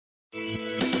Weather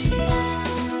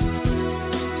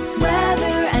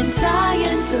and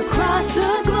science across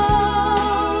the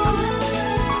globe.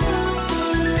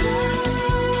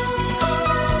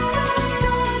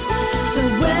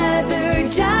 The Weather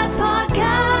Jazz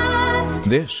Podcast.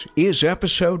 This is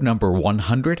episode number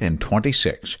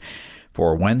 126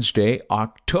 for Wednesday,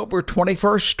 October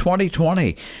 21st,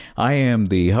 2020. I am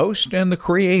the host and the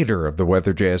creator of the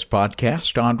Weather Jazz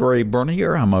Podcast, Andre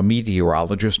Bernier. I'm a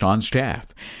meteorologist on staff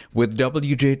with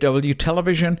WJW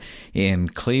Television in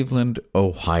Cleveland,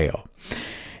 Ohio.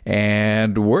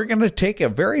 And we're going to take a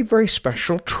very, very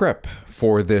special trip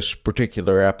for this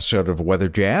particular episode of Weather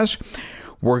Jazz.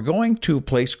 We're going to a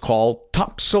place called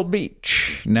Topsail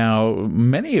Beach. Now,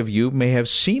 many of you may have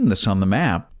seen this on the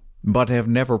map, but have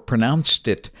never pronounced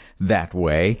it that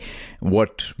way.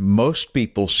 What most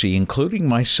people see, including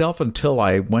myself until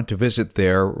I went to visit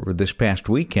there this past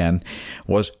weekend,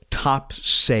 was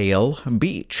Topsail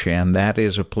Beach, and that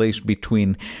is a place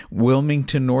between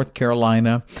Wilmington, North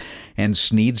Carolina, and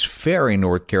Sneads Ferry,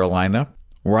 North Carolina,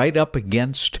 right up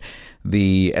against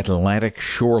the Atlantic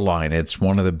shoreline. It's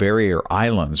one of the barrier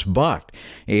islands, but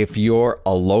if you're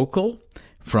a local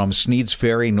from Sneads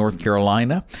Ferry, North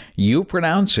Carolina, you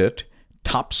pronounce it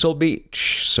Topsail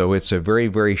Beach. So it's a very,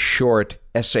 very short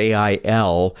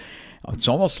S-A-I-L. It's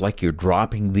almost like you're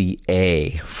dropping the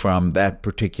A from that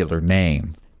particular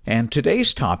name. And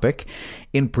today's topic,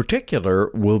 in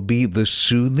particular, will be the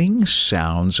soothing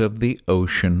sounds of the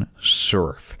ocean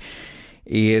surf.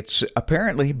 It's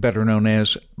apparently better known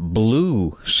as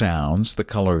blue sounds, the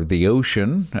color of the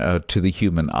ocean to the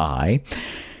human eye.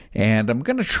 And I'm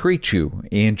going to treat you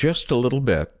in just a little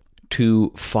bit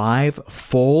to 5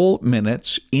 full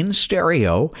minutes in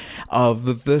stereo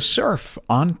of the surf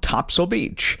on Topsail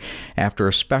Beach after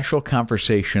a special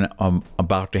conversation I'm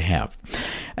about to have.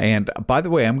 And by the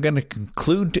way, I'm going to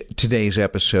conclude today's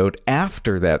episode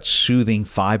after that soothing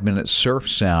 5-minute surf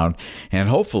sound, and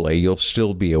hopefully you'll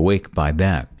still be awake by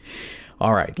then.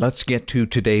 All right, let's get to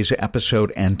today's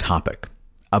episode and topic.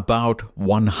 About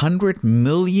 100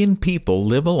 million people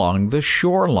live along the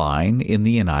shoreline in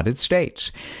the United States.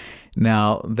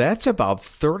 Now, that's about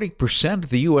 30% of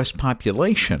the U.S.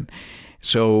 population.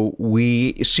 So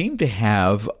we seem to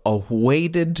have a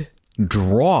weighted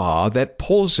draw that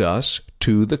pulls us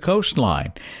to the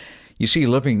coastline. You see,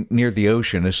 living near the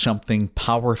ocean is something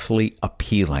powerfully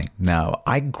appealing. Now,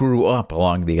 I grew up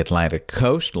along the Atlantic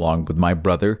coast along with my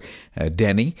brother,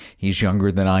 Denny. He's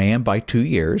younger than I am by 2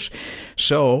 years.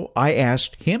 So I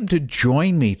asked him to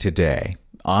join me today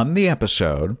on the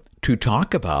episode to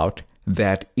talk about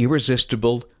that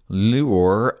irresistible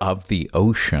lure of the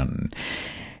ocean.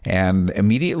 And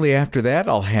immediately after that,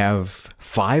 I'll have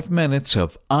 5 minutes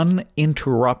of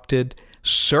uninterrupted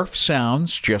surf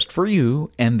sounds just for you,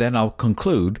 and then I'll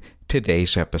conclude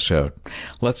today's episode.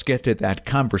 Let's get to that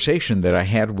conversation that I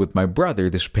had with my brother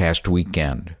this past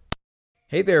weekend.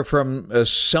 Hey there, from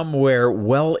somewhere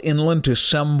well inland to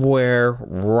somewhere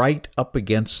right up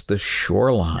against the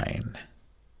shoreline.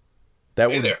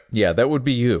 Hey there. Yeah, that would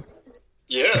be you.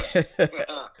 Yes.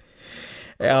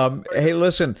 Hey,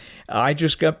 listen, I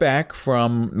just got back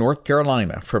from North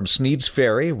Carolina, from Sneads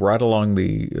Ferry, right along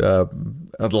the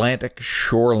Atlantic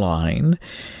shoreline.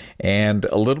 And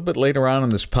a little bit later on in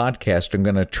this podcast, I'm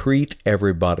going to treat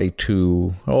everybody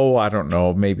to, I don't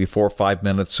know, maybe 4 or 5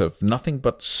 minutes of nothing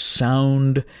but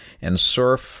sound and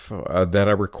surf that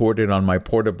I recorded on my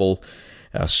portable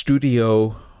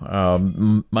studio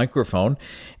microphone,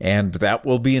 and that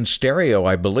will be in stereo,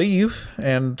 I believe,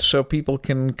 and so people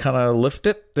can kind of lift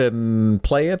it and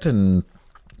play it and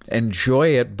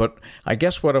enjoy it. But I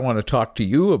guess what I want to talk to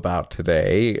you about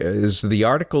today is the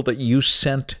article that you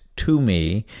sent to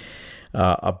me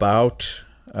about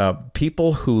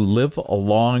people who live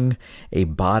along a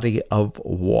body of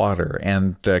water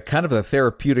and kind of the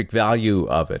therapeutic value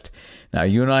of it. Now,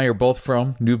 you and I are both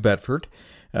from New Bedford,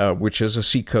 which is a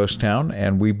seacoast town,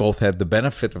 and we both had the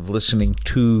benefit of listening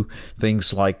to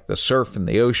things like the surf and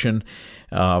the ocean.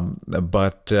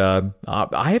 But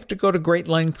I have to go to great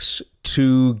lengths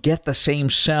to get the same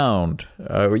sound.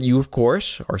 You, of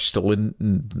course, are still in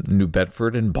New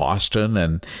Bedford and Boston.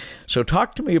 And so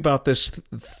talk to me about this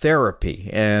therapy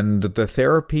and the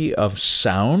therapy of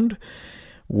sound,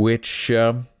 which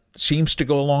seems to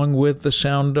go along with the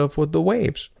sound of with the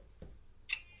waves.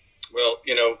 Well,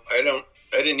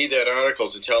 I didn't need that article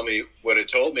to tell me what it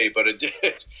told me, but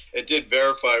it did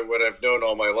verify what I've known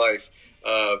all my life.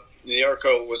 The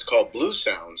article was called Blue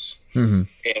Sounds, and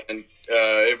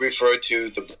it referred to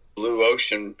the blue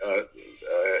ocean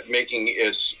making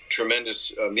its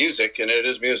tremendous music, and it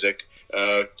is music,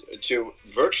 to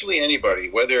virtually anybody,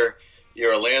 whether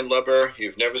you're a landlubber,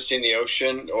 you've never seen the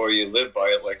ocean, or you live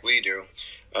by it like we do,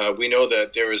 we know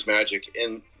that there is magic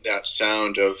in that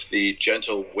sound of the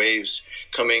gentle waves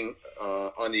coming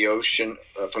on the ocean,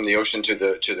 from the ocean to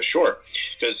the shore.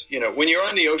 Because, when you're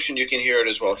on the ocean, you can hear it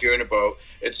as well. If you're in a boat,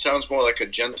 it sounds more like a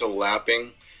gentle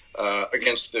lapping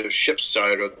against the ship's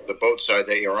side or the boat side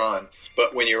that you're on.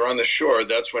 But when you're on the shore,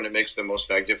 that's when it makes the most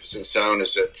magnificent sound,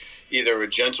 is it either a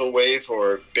gentle wave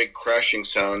or a big crashing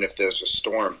sound if there's a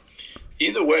storm.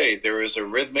 Either way, there is a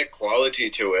rhythmic quality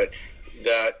to it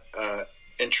that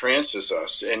entrances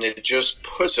us, and it just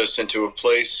puts us into a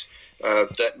place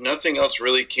that nothing else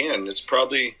really can. It's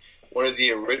probably one of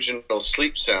the original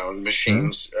sleep sound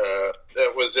machines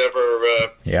that was ever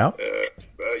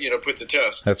put to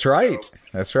test. That's right. So,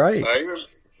 That's right.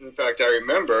 In fact, I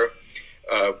remember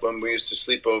when we used to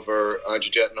sleep over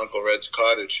Jet and Uncle Red's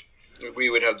cottage, we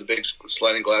would have the big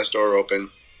sliding glass door open.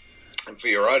 And for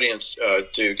your audience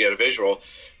to get a visual,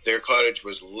 their cottage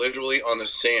was literally on the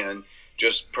sand,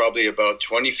 just probably about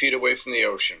 20 feet away from the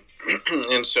ocean.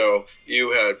 And so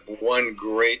you had one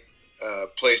great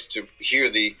place to hear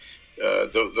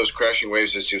those crashing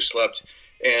waves as you slept.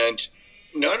 And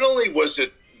not only was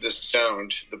it the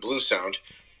sound, the blue sound,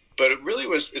 but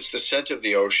it's the scent of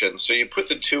the ocean. So you put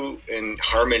the two in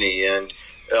harmony, and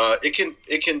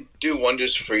it can do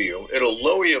wonders for you. It'll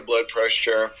lower your blood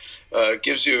pressure,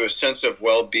 gives you a sense of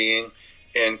well-being,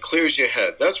 and clears your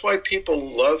head. That's why people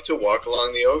love to walk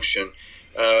along the ocean.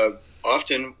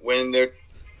 Often when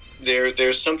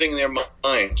there's something in their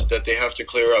mind that they have to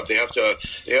clear up. They have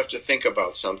to think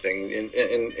about something,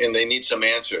 and they need some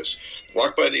answers.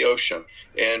 Walk by the ocean,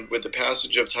 and with the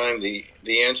passage of time, the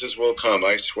answers will come,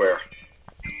 I swear.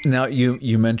 Now,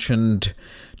 you mentioned,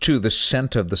 too, the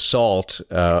scent of the salt.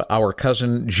 Our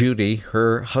cousin Judy,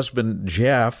 her husband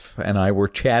Jeff, and I were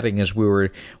chatting as we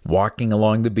were walking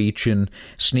along the beach in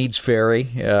Sneed's Ferry.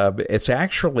 It's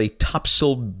actually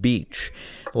Topsail Beach.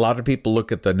 A lot of people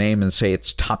look at the name and say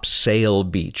it's Topsail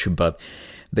Beach, but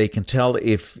they can tell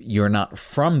if you're not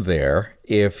from there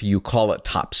if you call it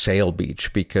Topsail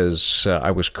Beach, because I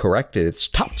was corrected. It's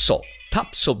Topsail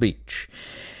Beach.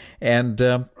 And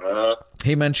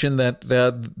he mentioned that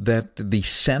the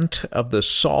scent of the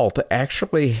salt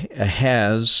actually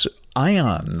has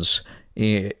ions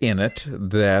in it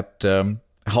that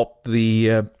help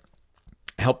the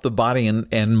body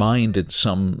and mind in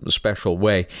some special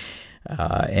way.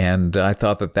 And I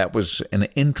thought that was an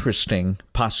interesting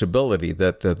possibility,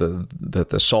 that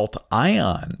the salt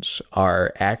ions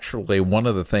are actually one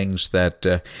of the things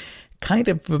that kind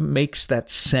of makes that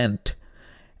scent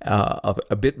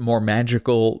a bit more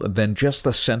magical than just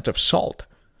the scent of salt.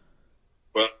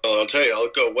 Well, I'll tell you, I'll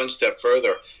go one step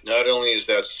further. Not only is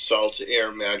that salt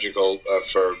air magical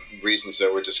for reasons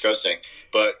that we're discussing,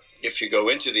 but if you go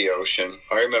into the ocean,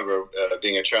 I remember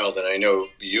being a child, and I know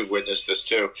you've witnessed this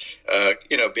too.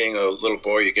 Being a little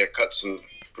boy, you get cuts and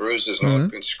bruises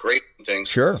and scrapes and things.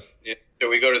 Sure. So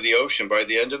we go to the ocean. By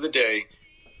the end of the day,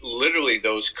 literally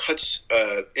those cuts,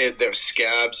 they're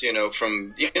scabs.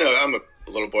 I'm a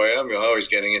little boy. I'm always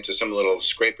getting into some little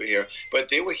scraper here, but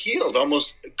they were healed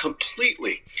almost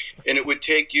completely, and it would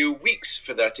take you weeks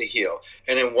for that to heal.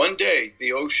 And in one day,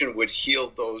 the ocean would heal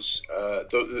those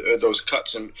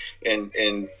cuts and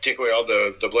take away all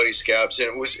the bloody scabs,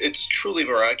 and it's truly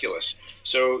miraculous.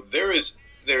 So there's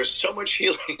so much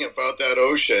healing about that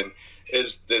ocean.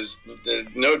 There's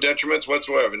no detriments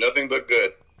whatsoever, nothing but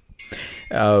good.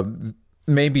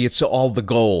 Maybe it's all the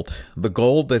gold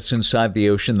that's inside the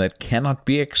ocean that cannot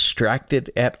be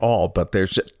extracted at all, but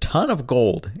there's a ton of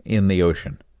gold in the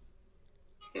ocean.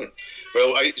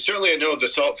 Well, I know the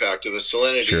salt factor, the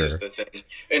salinity is the thing,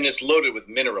 and it's loaded with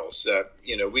minerals that,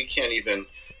 we can't even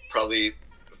probably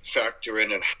factor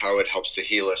in and how it helps to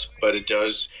heal us, but it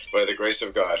does by the grace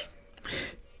of God.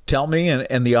 Tell me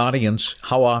and the audience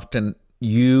how often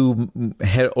you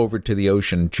head over to the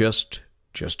ocean just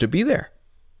to be there.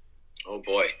 Oh,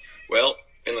 boy. Well,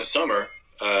 in the summer,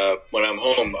 when I'm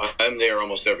home, I'm there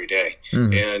almost every day.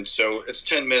 And so it's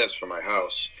 10 minutes from my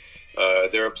house.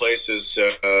 There are places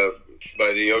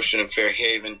by the ocean in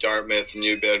Fairhaven, Dartmouth,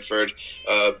 New Bedford,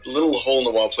 little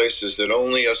hole-in-the-wall places that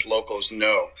only us locals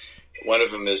know. One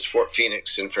of them is Fort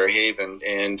Phoenix in Fairhaven,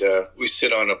 and we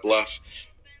sit on a bluff.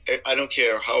 I don't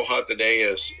care how hot the day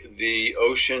is. The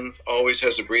ocean always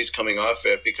has a breeze coming off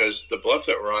it, because the bluff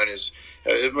that we're on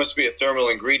it must be a thermal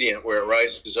ingredient where it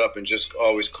rises up and just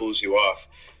always cools you off.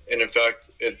 And in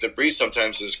fact, the breeze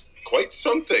sometimes is quite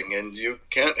something, and you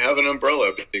can't have an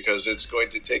umbrella because it's going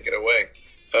to take it away.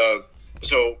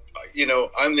 So,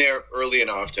 I'm there early and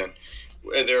often.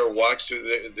 There are walks.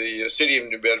 The city of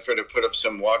New Bedford have put up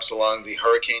some walks along the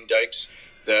hurricane dikes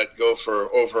that go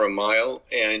for over a mile,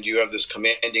 and you have this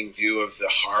commanding view of the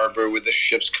harbor with the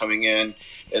ships coming in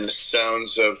and the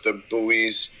sounds of the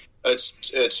buoys. It's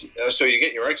so you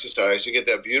get your exercise, you get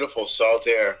that beautiful salt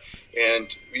air,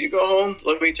 and you go home.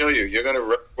 Let me tell you, you're going to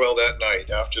rest well that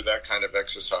night after that kind of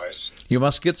exercise. You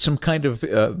must get some kind of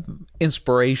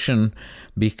inspiration,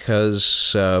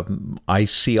 because I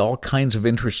see all kinds of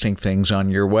interesting things on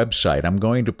your website. I'm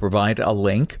going to provide a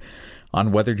link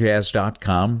on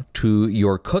weatherjazz.com to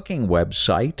your cooking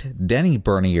website,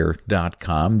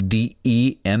 dennybernier.com,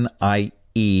 DENIE,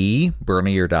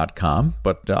 Bernier.com.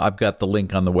 But I've got the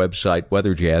link on the website,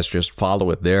 Weather Jazz. Just follow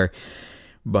it there.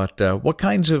 But what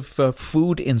kinds of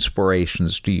food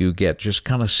inspirations do you get just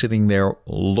kind of sitting there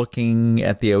looking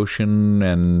at the ocean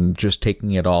and just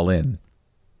taking it all in?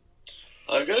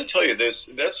 I'm going to tell you this.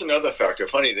 That's another factor.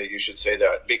 Funny that you should say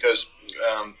that, because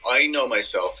I know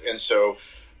myself, and so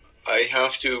I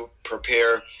have to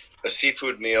prepare a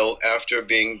seafood meal after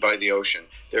being by the ocean.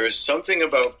 There is something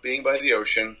about being by the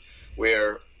ocean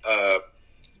where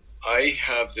I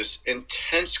have this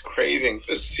intense craving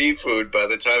for seafood by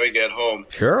the time I get home.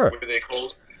 Sure. With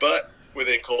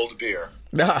a cold beer.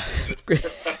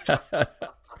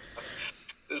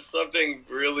 There's something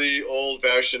really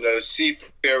old-fashioned, a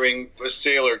seafaring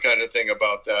sailor kind of thing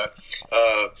about that.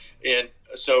 And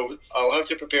so I'll have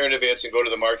to prepare in advance and go to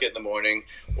the market in the morning,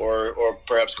 or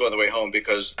perhaps go on the way home,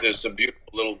 because there's some beautiful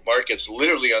little markets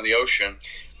literally on the ocean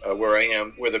where I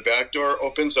am, where the back door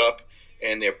opens up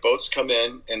and their boats come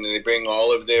in and they bring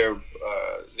all of their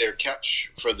catch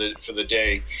for the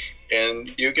day.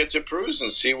 And you get to peruse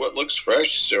and see what looks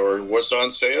fresh or what's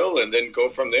on sale, and then go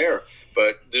from there.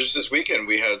 But this weekend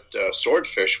we had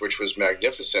swordfish, which was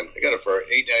magnificent. I got it for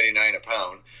 $8.99 a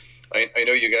pound. I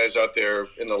know you guys out there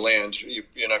in the land,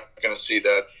 you're not going to see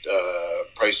that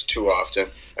price too often.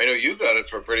 I know you got it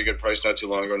for a pretty good price not too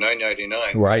long ago,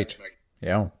 $9.99. Right.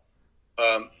 Yeah.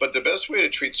 But the best way to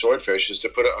treat swordfish is to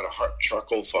put it on a hot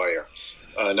charcoal fire.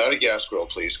 Not a gas grill,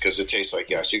 please, because it tastes like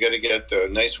gas. You got to get the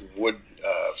nice wood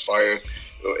fire.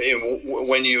 And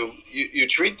when you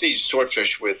treat these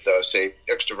swordfish with, say,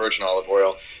 extra virgin olive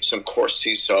oil, some coarse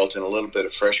sea salt, and a little bit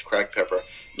of fresh cracked pepper,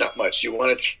 not much. You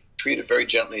want to treat it very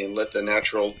gently and let the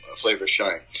natural flavor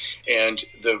shine. And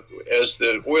as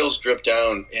the oils drip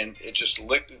down and it just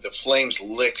the flames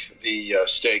lick the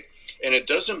steak, and it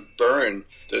doesn't burn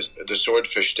the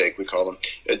swordfish steak, we call them.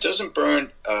 It doesn't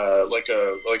burn like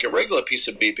a regular piece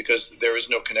of meat, because there is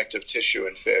no connective tissue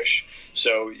in fish.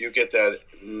 So you get that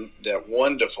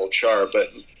wonderful char, but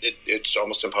it's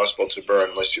almost impossible to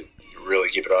burn unless you really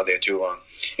keep it on there too long.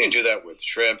 You can do that with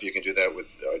shrimp. You can do that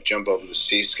with jumbo of the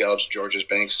sea scallops, George's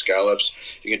Bank scallops.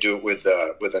 You can do it with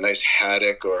a nice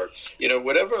haddock, or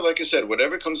whatever. Like I said,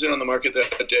 whatever comes in on the market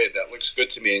that day that looks good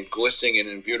to me and glistening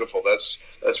and beautiful. That's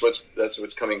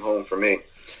what's coming home for me.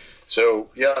 So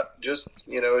yeah, just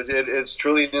it's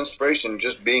truly an inspiration.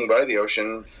 Just being by the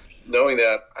ocean, knowing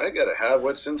that I got to have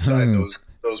what's inside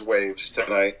those waves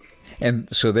tonight.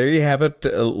 And so there you have it,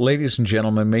 ladies and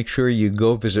gentlemen. Make sure you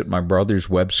go visit my brother's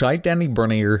website,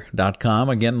 DennyBernier.com.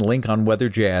 Again, link on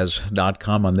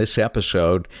weatherjazz.com on this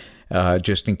episode,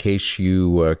 just in case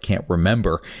you can't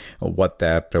remember what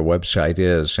that website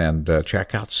is. And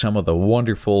check out some of the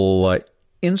wonderful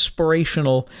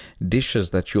inspirational dishes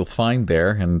that you'll find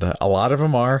there. And a lot of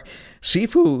them are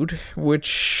seafood,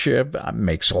 which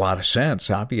makes a lot of sense,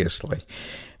 obviously.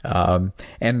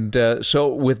 So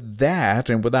with that,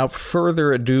 and without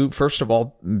further ado, first of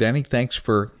all, Denny, thanks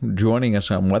for joining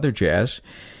us on Weather Jazz.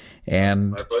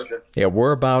 And my pleasure. Yeah,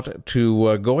 we're about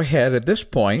to go ahead at this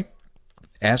point,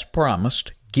 as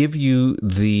promised, give you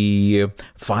the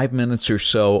 5 minutes or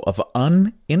so of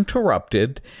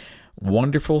uninterrupted,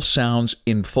 wonderful sounds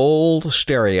in full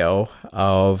stereo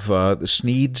of the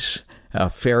Sneads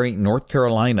Ferry, North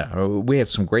Carolina. We had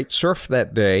some great surf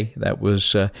that day. That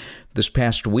was this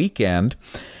past weekend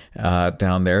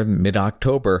down there,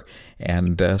 mid-October.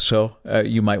 And so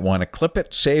you might want to clip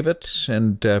it, save it,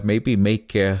 and maybe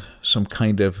make some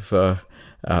kind of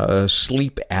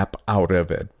sleep app out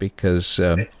of it, because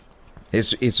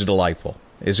it's delightful,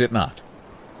 is it not?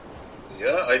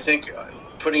 Yeah, I think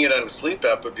putting it on a sleep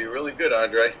app would be really good,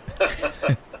 Andre.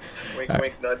 Wink,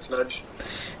 wink, nudge, nudge.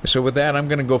 So with that, I'm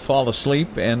going to go fall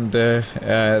asleep, and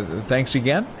thanks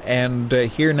again. And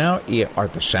here now are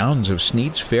the sounds of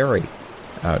Sneads Ferry,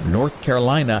 North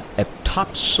Carolina, at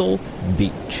Topsail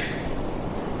Beach.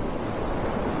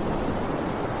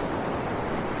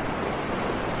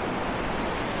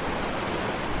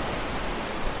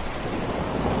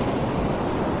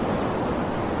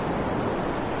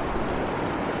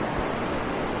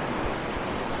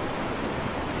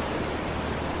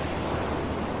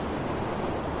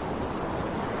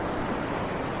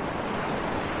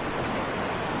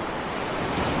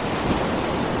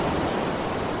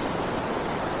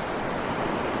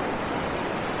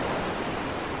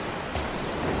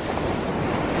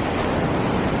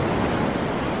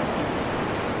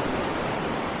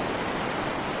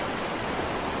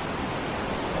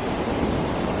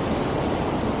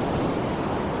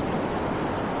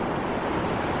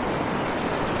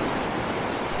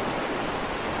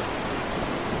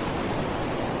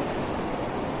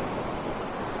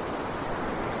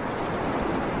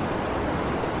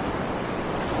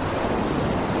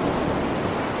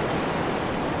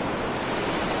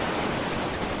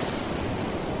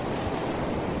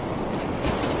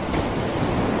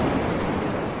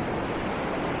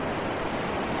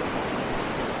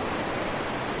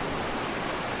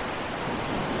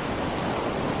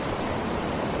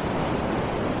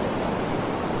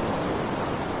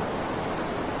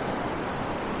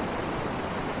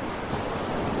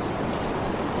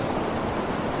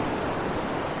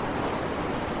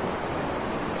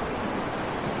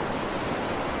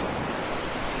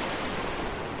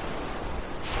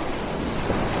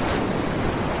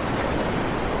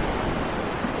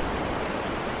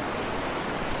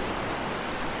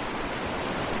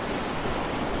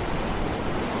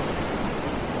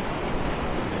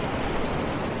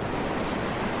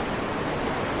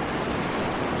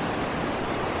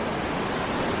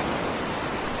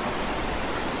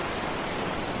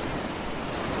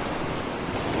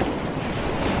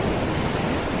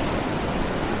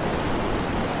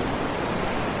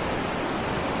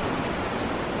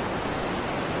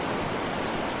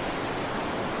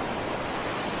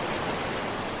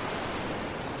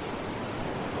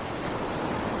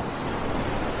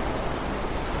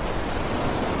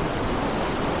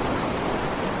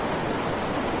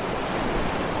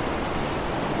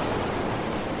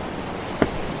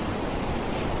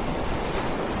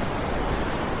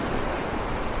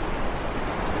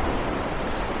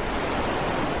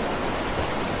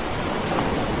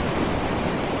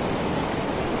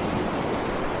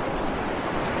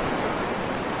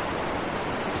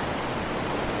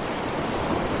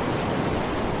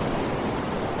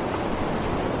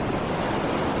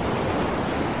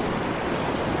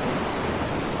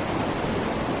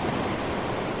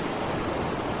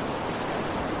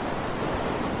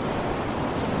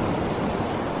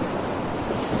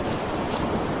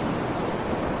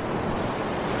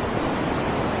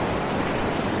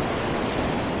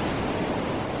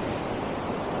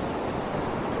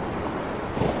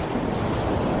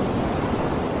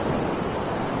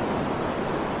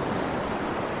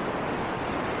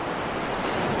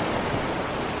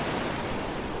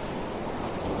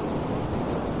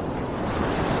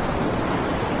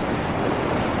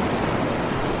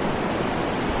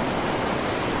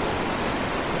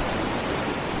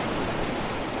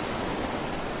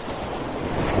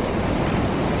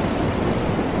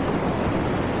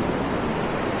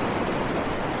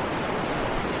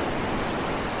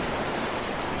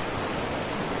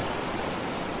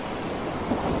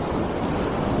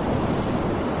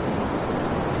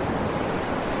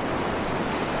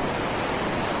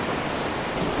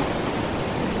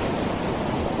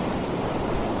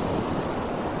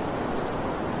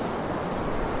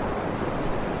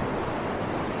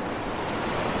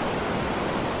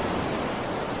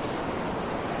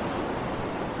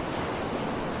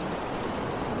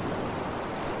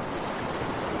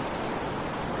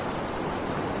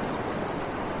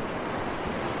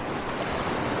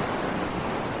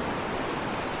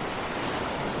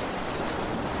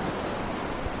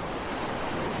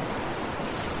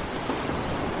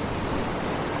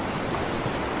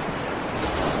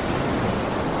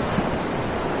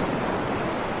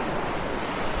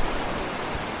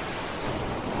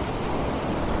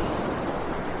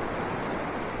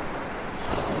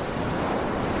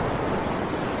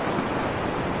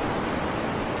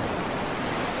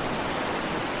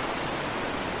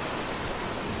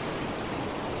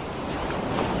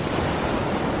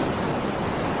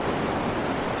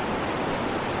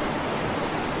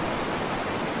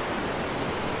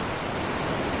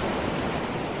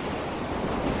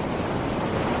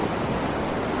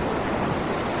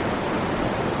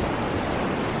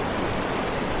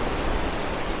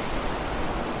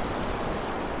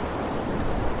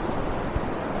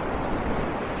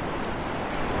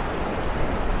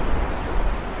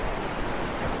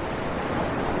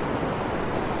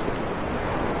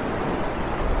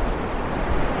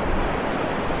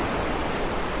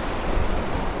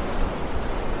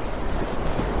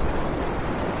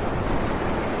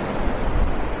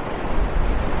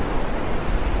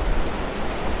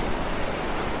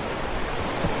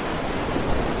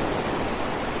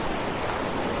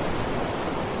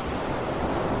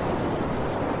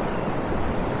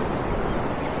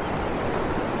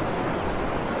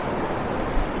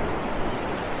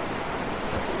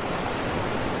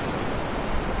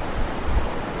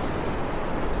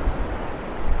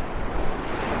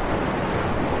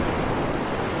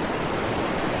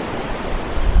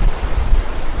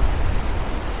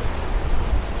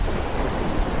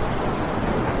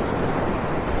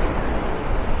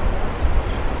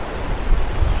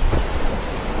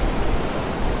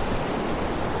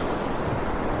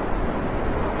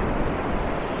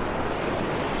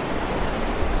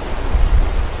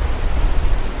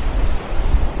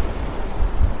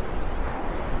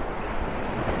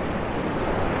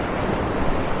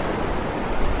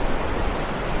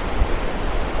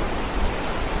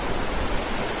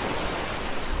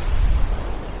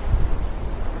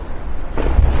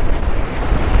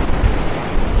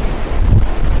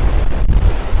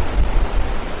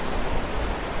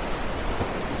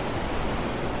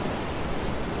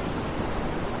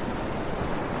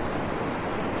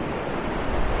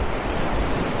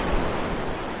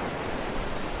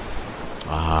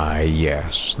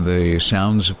 yes, the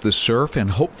sounds of the surf,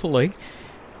 and hopefully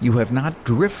you have not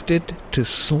drifted to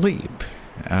sleep,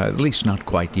 at least not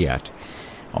quite yet.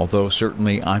 Although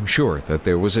certainly I'm sure that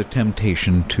there was a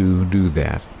temptation to do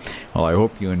that. Well, I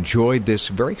hope you enjoyed this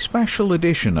very special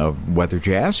edition of Weather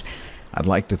Jazz. I'd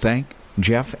like to thank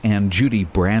Jeff and Judy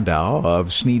Brandow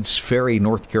of Sneads Ferry,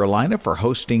 North Carolina, for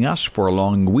hosting us for a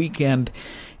long weekend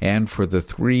and for the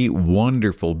 3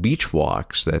 wonderful beach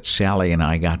walks that Sally and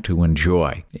I got to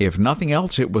enjoy. If nothing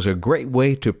else, it was a great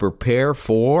way to prepare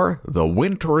for the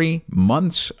wintry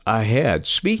months ahead.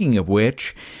 Speaking of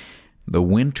which, the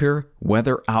winter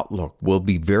weather outlook will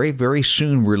be very, very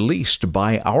soon released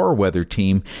by our weather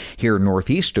team here in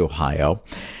Northeast Ohio.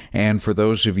 And for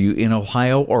those of you in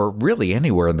Ohio, or really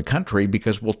anywhere in the country,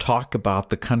 because we'll talk about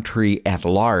the country at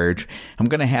large, I'm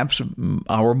going to have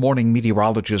our morning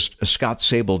meteorologist, Scott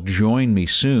Sable, join me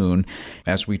soon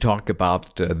as we talk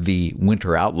about the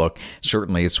winter outlook.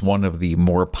 Certainly, it's one of the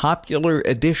more popular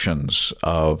editions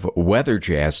of Weather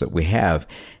Jazz that we have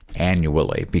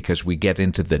annually, because we get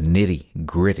into the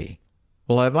nitty-gritty.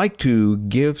 Well, I'd like to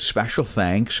give special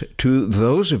thanks to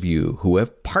those of you who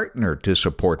have partnered to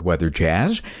support Weather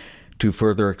Jazz to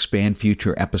further expand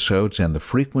future episodes and the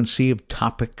frequency of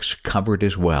topics covered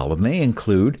as well. And they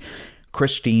include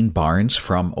Christine Barnes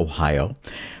from Ohio,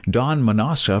 Don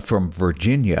Manassa from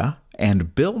Virginia,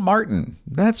 and Bill Martin.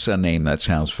 That's a name that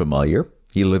sounds familiar.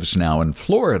 He lives now in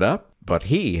Florida, but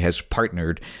he has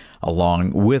partnered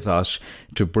along with us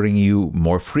to bring you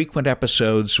more frequent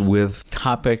episodes with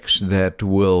topics that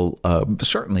will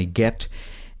certainly get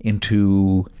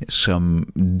into some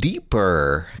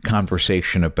deeper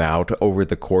conversation about over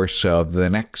the course of the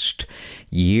next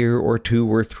year or 2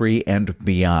 or 3 and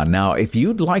beyond. Now, if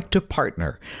you'd like to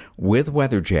partner with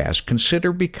Weather Jazz,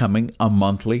 consider becoming a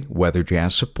monthly Weather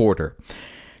Jazz supporter.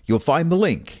 You'll find the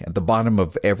link at the bottom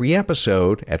of every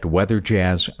episode at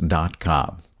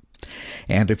weatherjazz.com.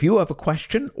 And if you have a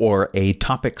question or a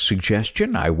topic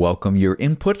suggestion, I welcome your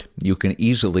input. You can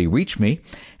easily reach me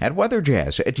at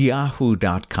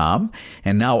weatherjazz@yahoo.com,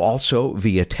 and now also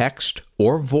via text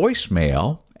or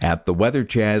voicemail at the Weather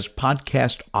Jazz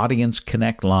Podcast Audience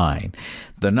Connect line.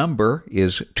 The number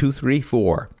is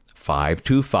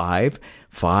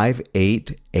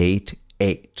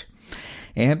 234-525-5888.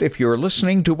 And if you're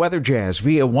listening to Weather Jazz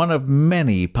via one of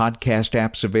many podcast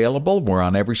apps available, we're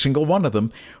on every single one of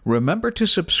them, remember to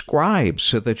subscribe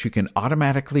so that you can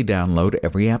automatically download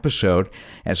every episode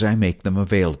as I make them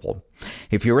available.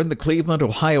 If you're in the Cleveland,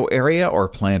 Ohio area or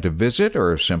plan to visit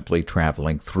or simply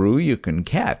traveling through, you can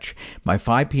catch my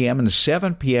 5 p.m. and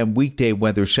 7 p.m. weekday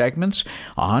weather segments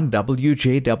on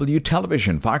WJW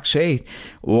Television, Fox 8,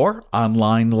 or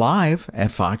online live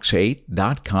at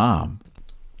fox8.com.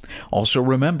 Also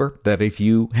remember that if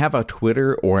you have a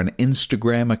Twitter or an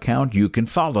Instagram account, you can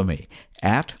follow me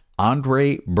at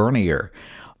Andre Bernier,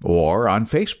 or on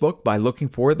Facebook by looking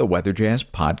for the Weather Jazz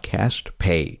Podcast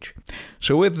page.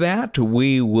 So with that,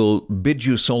 we will bid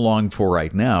you so long for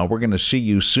right now. We're going to see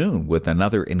you soon with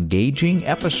another engaging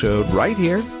episode right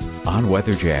here on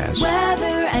Weather Jazz. Weather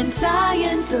and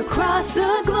science across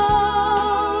the globe.